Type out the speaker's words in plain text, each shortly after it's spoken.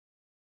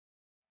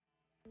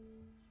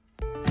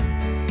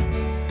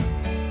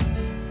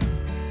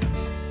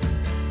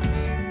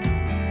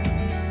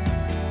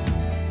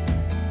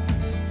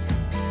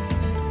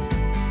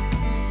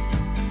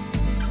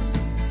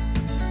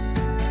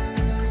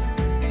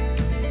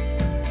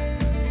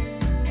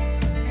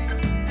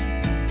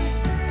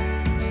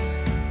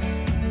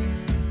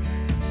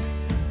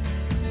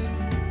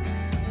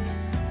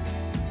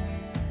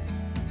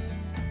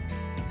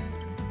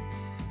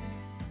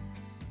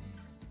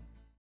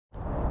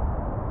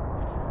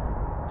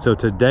So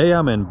today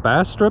I'm in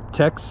Bastrop,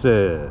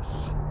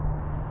 Texas.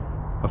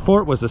 A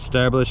fort was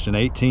established in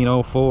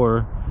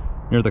 1804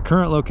 near the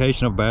current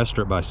location of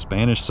Bastrop by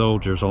Spanish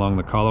soldiers along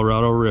the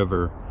Colorado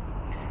River.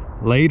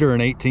 Later in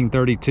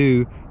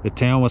 1832, the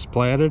town was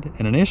platted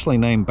and initially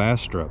named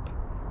Bastrop.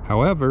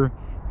 However,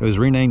 it was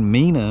renamed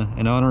Mina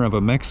in honor of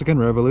a Mexican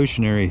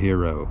revolutionary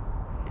hero.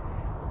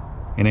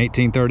 In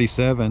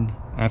 1837,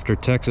 after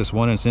Texas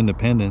won its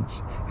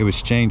independence, it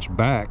was changed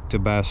back to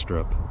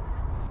Bastrop.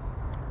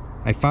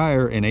 A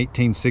fire in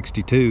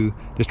 1862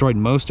 destroyed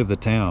most of the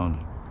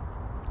town.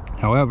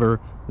 However,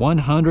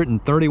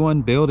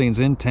 131 buildings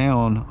in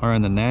town are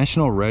in the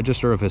National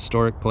Register of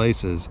Historic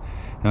Places,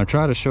 and I'll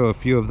try to show a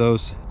few of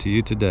those to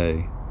you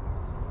today.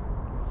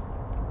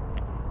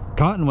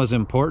 Cotton was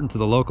important to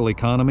the local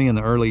economy in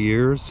the early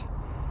years.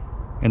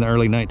 In the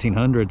early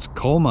 1900s,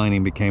 coal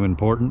mining became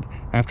important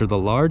after the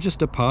largest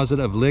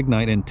deposit of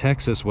lignite in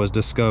Texas was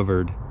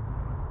discovered.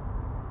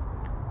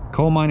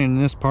 Coal mining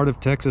in this part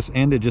of Texas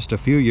ended just a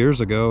few years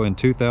ago in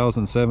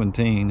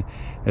 2017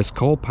 as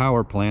coal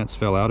power plants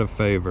fell out of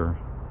favor.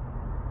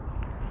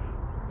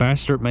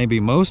 Bastrop may be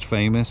most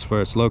famous for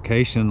its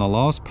location in the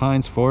Lost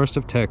Pines Forest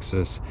of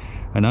Texas,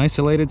 an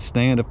isolated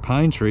stand of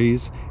pine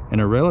trees in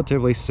a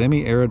relatively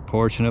semi-arid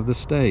portion of the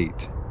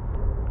state.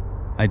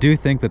 I do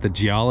think that the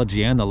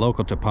geology and the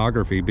local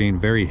topography, being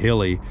very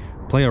hilly,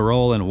 play a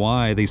role in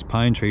why these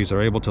pine trees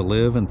are able to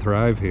live and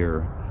thrive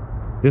here.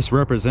 This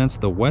represents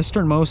the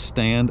westernmost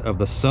stand of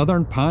the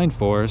southern pine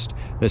forest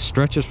that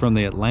stretches from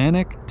the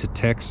Atlantic to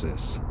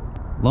Texas.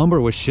 Lumber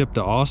was shipped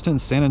to Austin,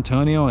 San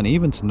Antonio, and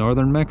even to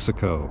northern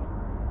Mexico.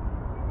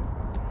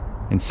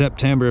 In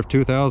September of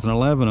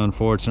 2011,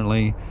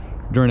 unfortunately,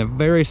 during a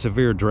very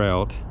severe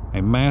drought,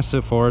 a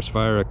massive forest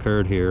fire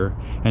occurred here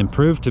and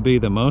proved to be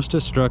the most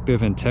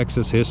destructive in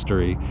Texas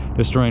history,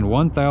 destroying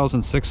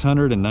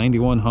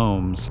 1,691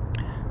 homes.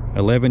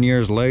 11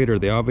 years later,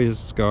 the obvious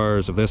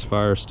scars of this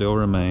fire still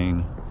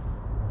remain.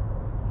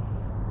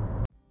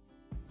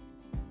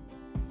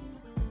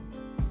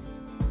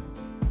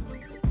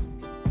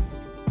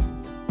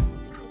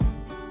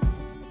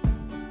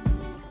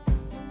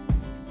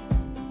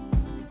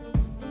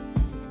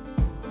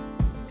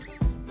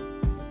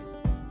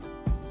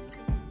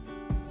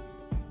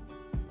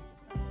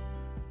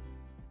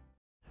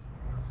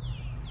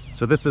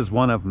 So this is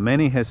one of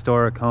many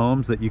historic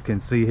homes that you can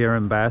see here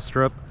in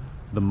Bastrop,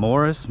 the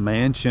Morris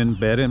Mansion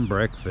Bed and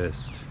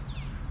Breakfast.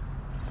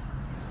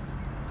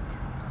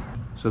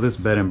 So this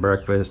bed and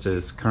breakfast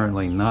is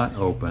currently not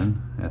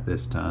open at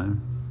this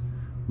time,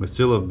 but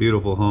still a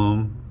beautiful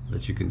home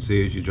that you can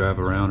see as you drive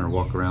around or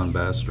walk around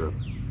Bastrop.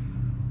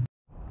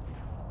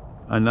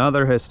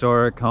 Another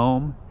historic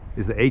home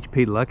is the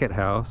H.P. Luckett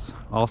House,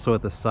 also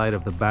at the site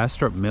of the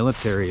Bastrop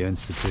Military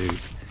Institute.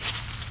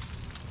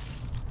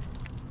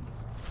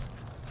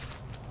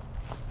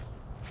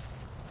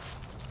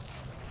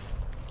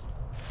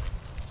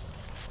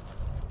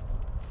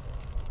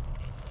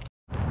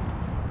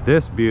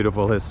 This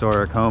beautiful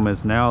historic home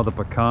is now the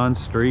Pecan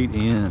Street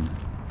Inn.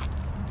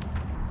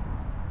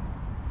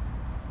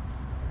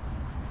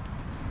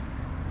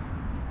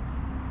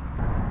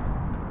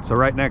 So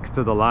right next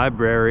to the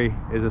library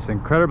is this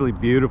incredibly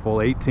beautiful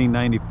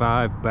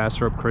 1895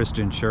 Bastrop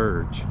Christian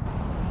Church.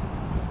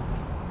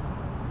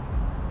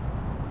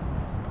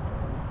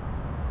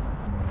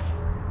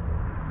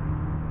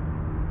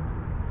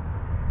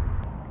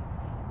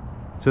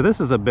 So this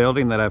is a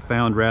building that I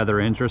found rather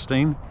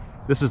interesting.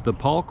 This is the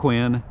Paul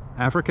Quinn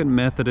African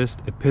Methodist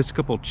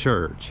Episcopal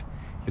Church.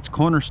 Its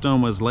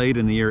cornerstone was laid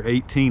in the year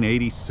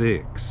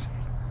 1886.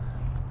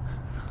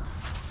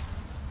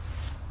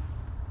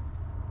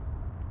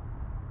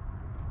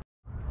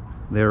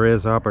 There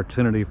is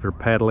opportunity for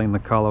paddling the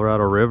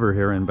Colorado River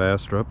here in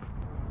Bastrop.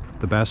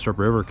 The Bastrop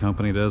River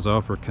Company does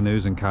offer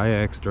canoes and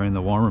kayaks during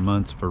the warmer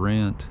months for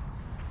rent.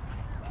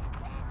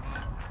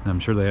 I'm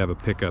sure they have a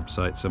pickup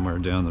site somewhere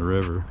down the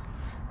river.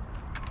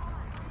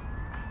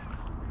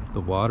 The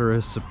water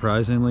is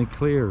surprisingly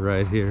clear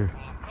right here.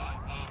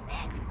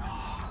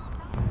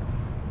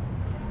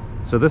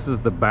 So this is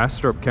the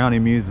Bastrop County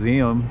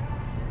Museum,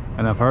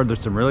 and I've heard there's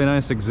some really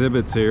nice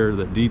exhibits here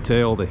that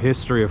detail the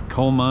history of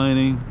coal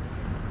mining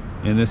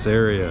in this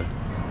area.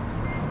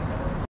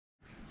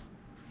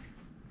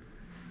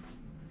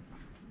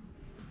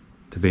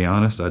 To be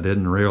honest, I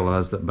didn't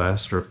realize that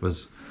Bastrop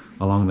was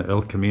along the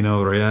El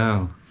Camino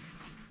Real.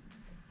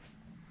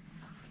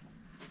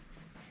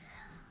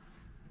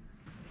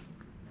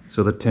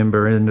 So the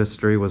timber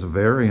industry was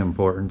very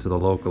important to the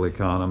local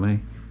economy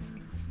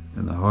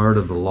in the heart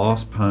of the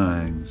Lost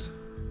Pines.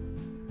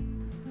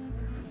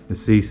 The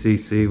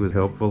CCC was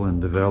helpful in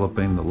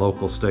developing the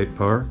local state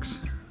parks.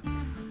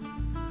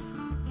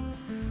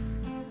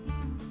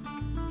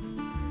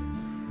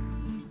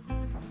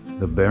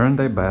 The Baron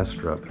de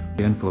Bastrop,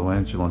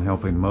 influential in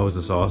helping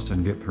Moses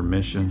Austin get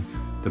permission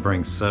to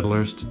bring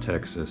settlers to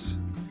Texas.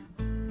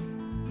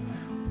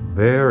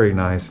 Very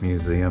nice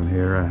museum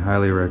here, I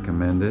highly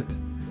recommend it.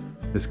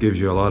 This gives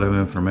you a lot of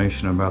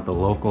information about the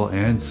local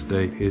and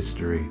state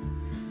history.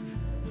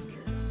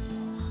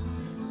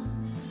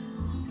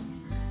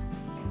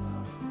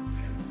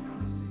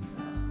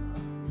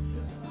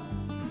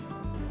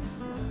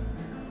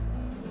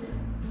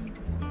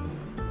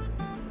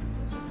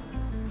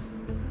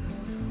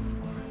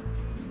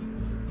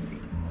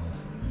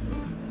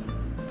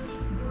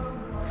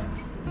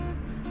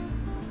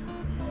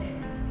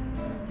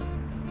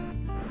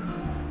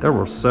 There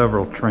were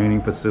several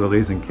training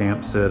facilities and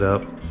camps set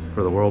up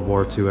for the World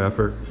War II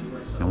effort,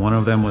 and one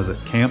of them was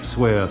at Camp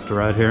Swift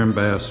right here in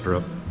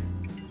Bastrop.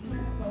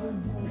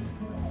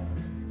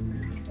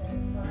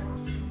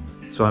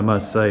 So I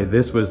must say,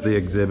 this was the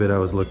exhibit I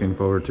was looking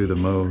forward to the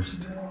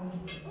most.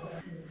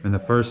 In the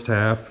first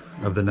half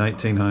of the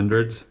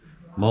 1900s,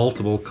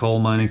 multiple coal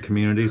mining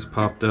communities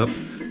popped up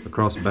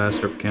across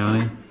Bastrop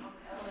County.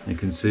 You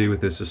can see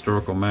with this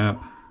historical map,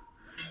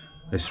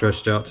 they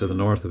stretched out to the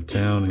north of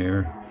town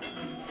here.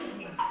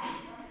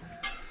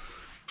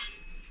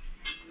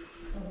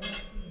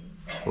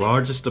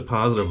 Largest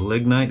deposit of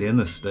lignite in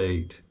the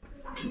state.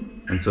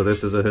 And so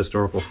this is a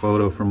historical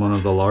photo from one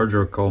of the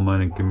larger coal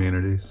mining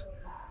communities.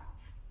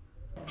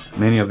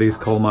 Many of these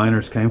coal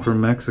miners came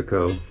from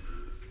Mexico.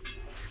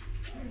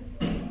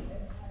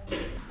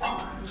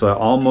 So I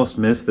almost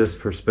missed this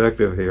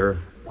perspective here.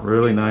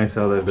 Really nice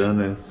how they've done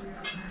this.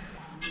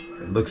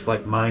 It looks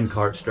like mine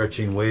cart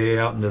stretching way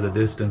out into the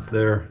distance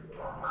there.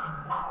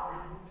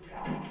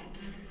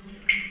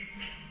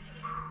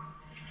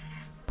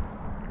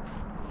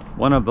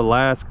 One of the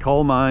last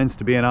coal mines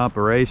to be in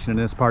operation in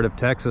this part of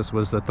Texas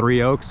was the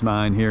Three Oaks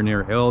mine here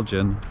near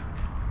Elgin.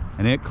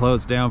 And it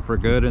closed down for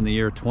good in the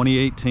year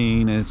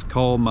 2018 as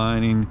coal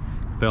mining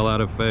fell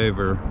out of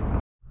favor.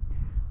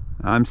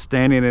 I'm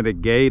standing at a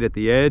gate at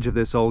the edge of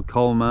this old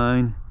coal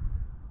mine,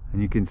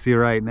 and you can see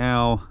right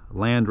now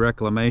land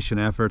reclamation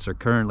efforts are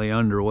currently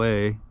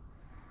underway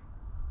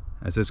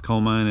as this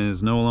coal mine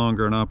is no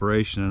longer in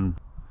operation.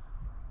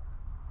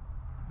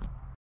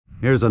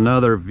 Here's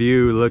another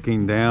view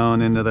looking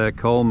down into that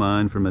coal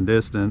mine from a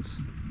distance,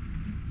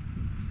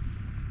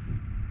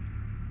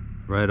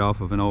 right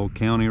off of an old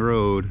county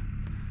road.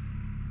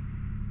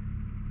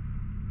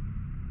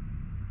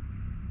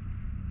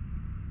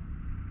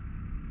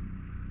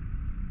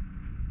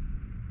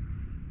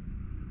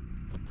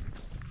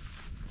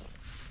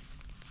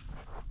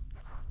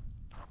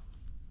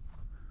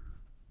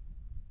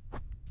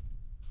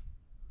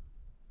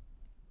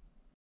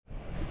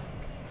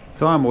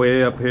 So I'm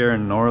way up here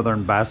in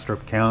northern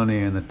Bastrop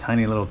County in the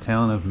tiny little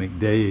town of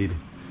McDade.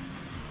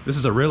 This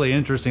is a really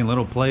interesting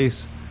little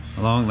place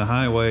along the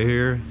highway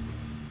here,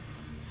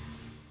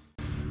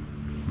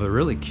 but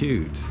really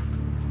cute.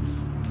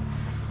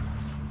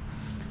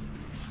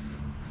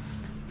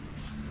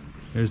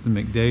 Here's the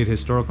McDade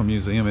Historical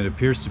Museum. It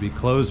appears to be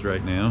closed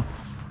right now.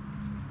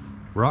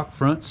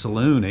 Rockfront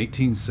Saloon,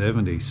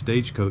 1870,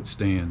 stagecoach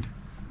stand.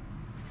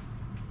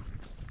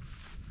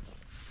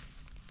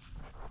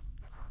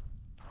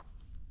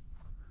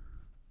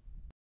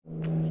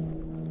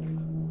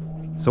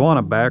 So on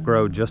a back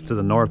road just to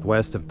the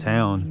northwest of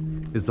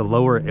town is the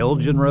Lower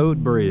Elgin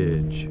Road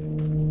Bridge.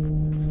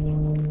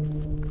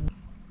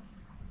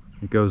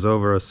 It goes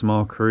over a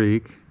small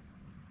creek.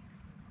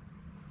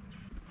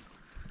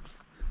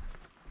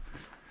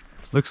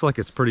 Looks like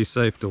it's pretty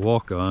safe to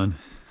walk on.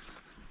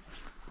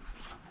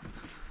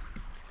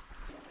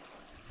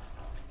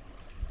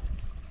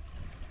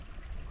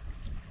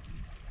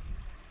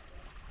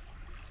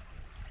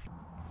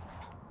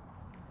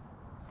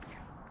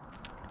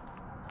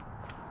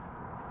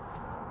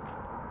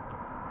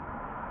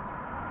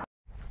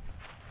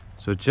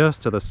 So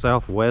just to the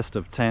southwest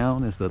of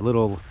town is the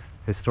little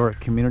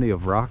historic community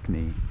of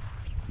Rockney,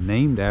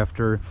 named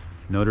after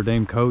Notre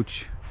Dame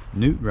coach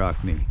Newt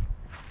Rockney.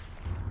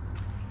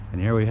 And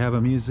here we have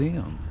a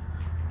museum.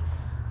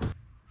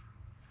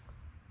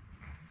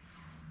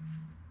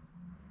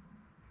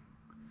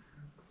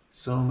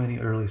 So many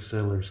early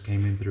settlers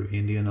came in through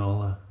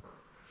Indianola,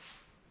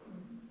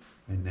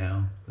 and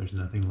now there's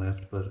nothing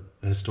left but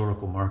a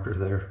historical marker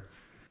there.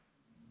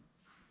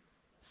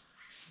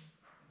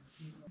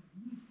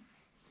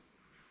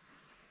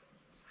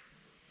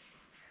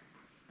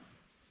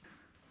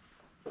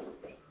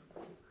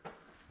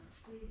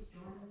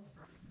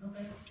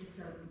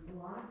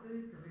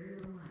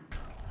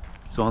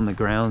 So on the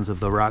grounds of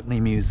the Rockney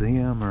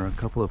Museum are a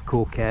couple of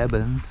cool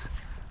cabins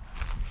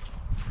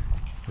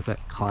with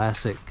that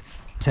classic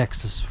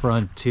Texas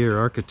frontier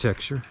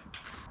architecture.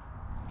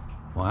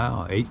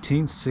 Wow,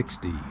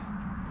 1860.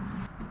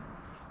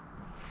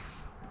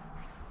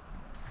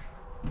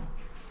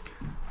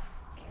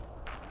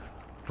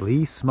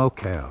 Lee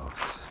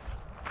Smokehouse.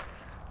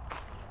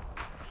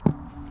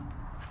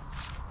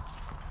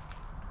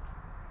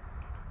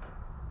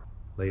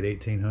 Late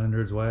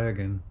 1800s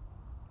wagon.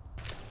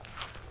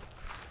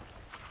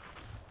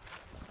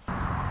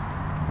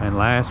 And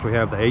last we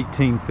have the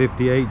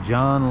 1858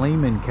 John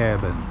Lehman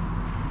cabin,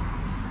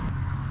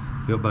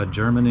 built by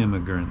German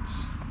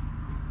immigrants.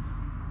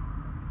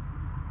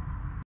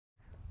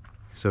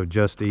 So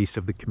just east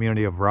of the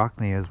community of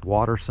Rockney is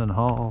Watterson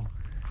Hall.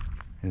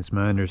 And it's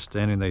my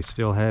understanding they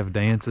still have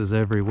dances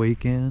every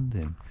weekend,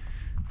 and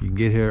you can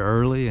get here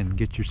early and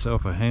get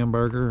yourself a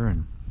hamburger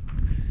and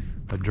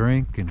a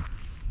drink and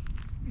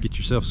get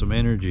yourself some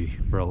energy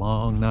for a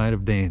long night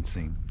of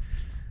dancing.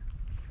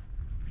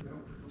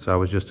 So I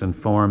was just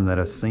informed that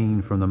a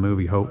scene from the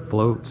movie Hope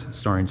Floats,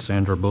 starring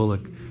Sandra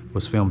Bullock,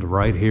 was filmed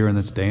right here in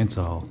this dance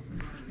hall.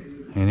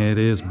 And it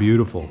is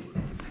beautiful.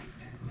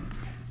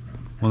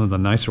 One of the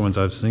nicer ones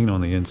I've seen on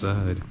the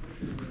inside.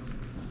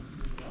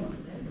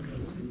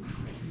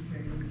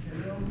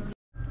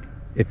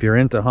 If you're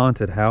into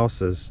haunted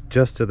houses,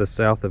 just to the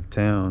south of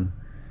town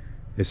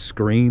is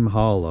Scream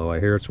Hollow.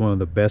 I hear it's one of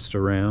the best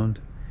around.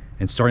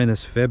 And starting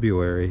this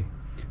February,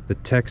 the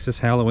Texas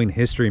Halloween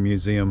History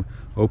Museum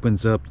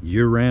opens up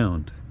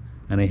year-round.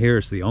 And I hear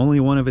it's the only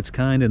one of its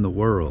kind in the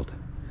world.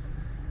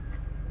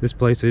 This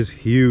place is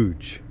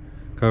huge.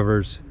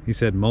 Covers, he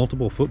said,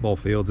 multiple football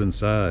fields in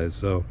size.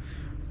 So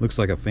looks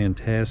like a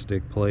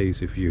fantastic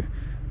place if you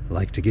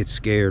like to get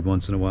scared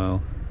once in a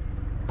while.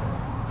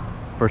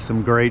 For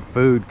some great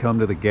food, come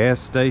to the Gas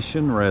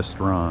Station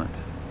Restaurant.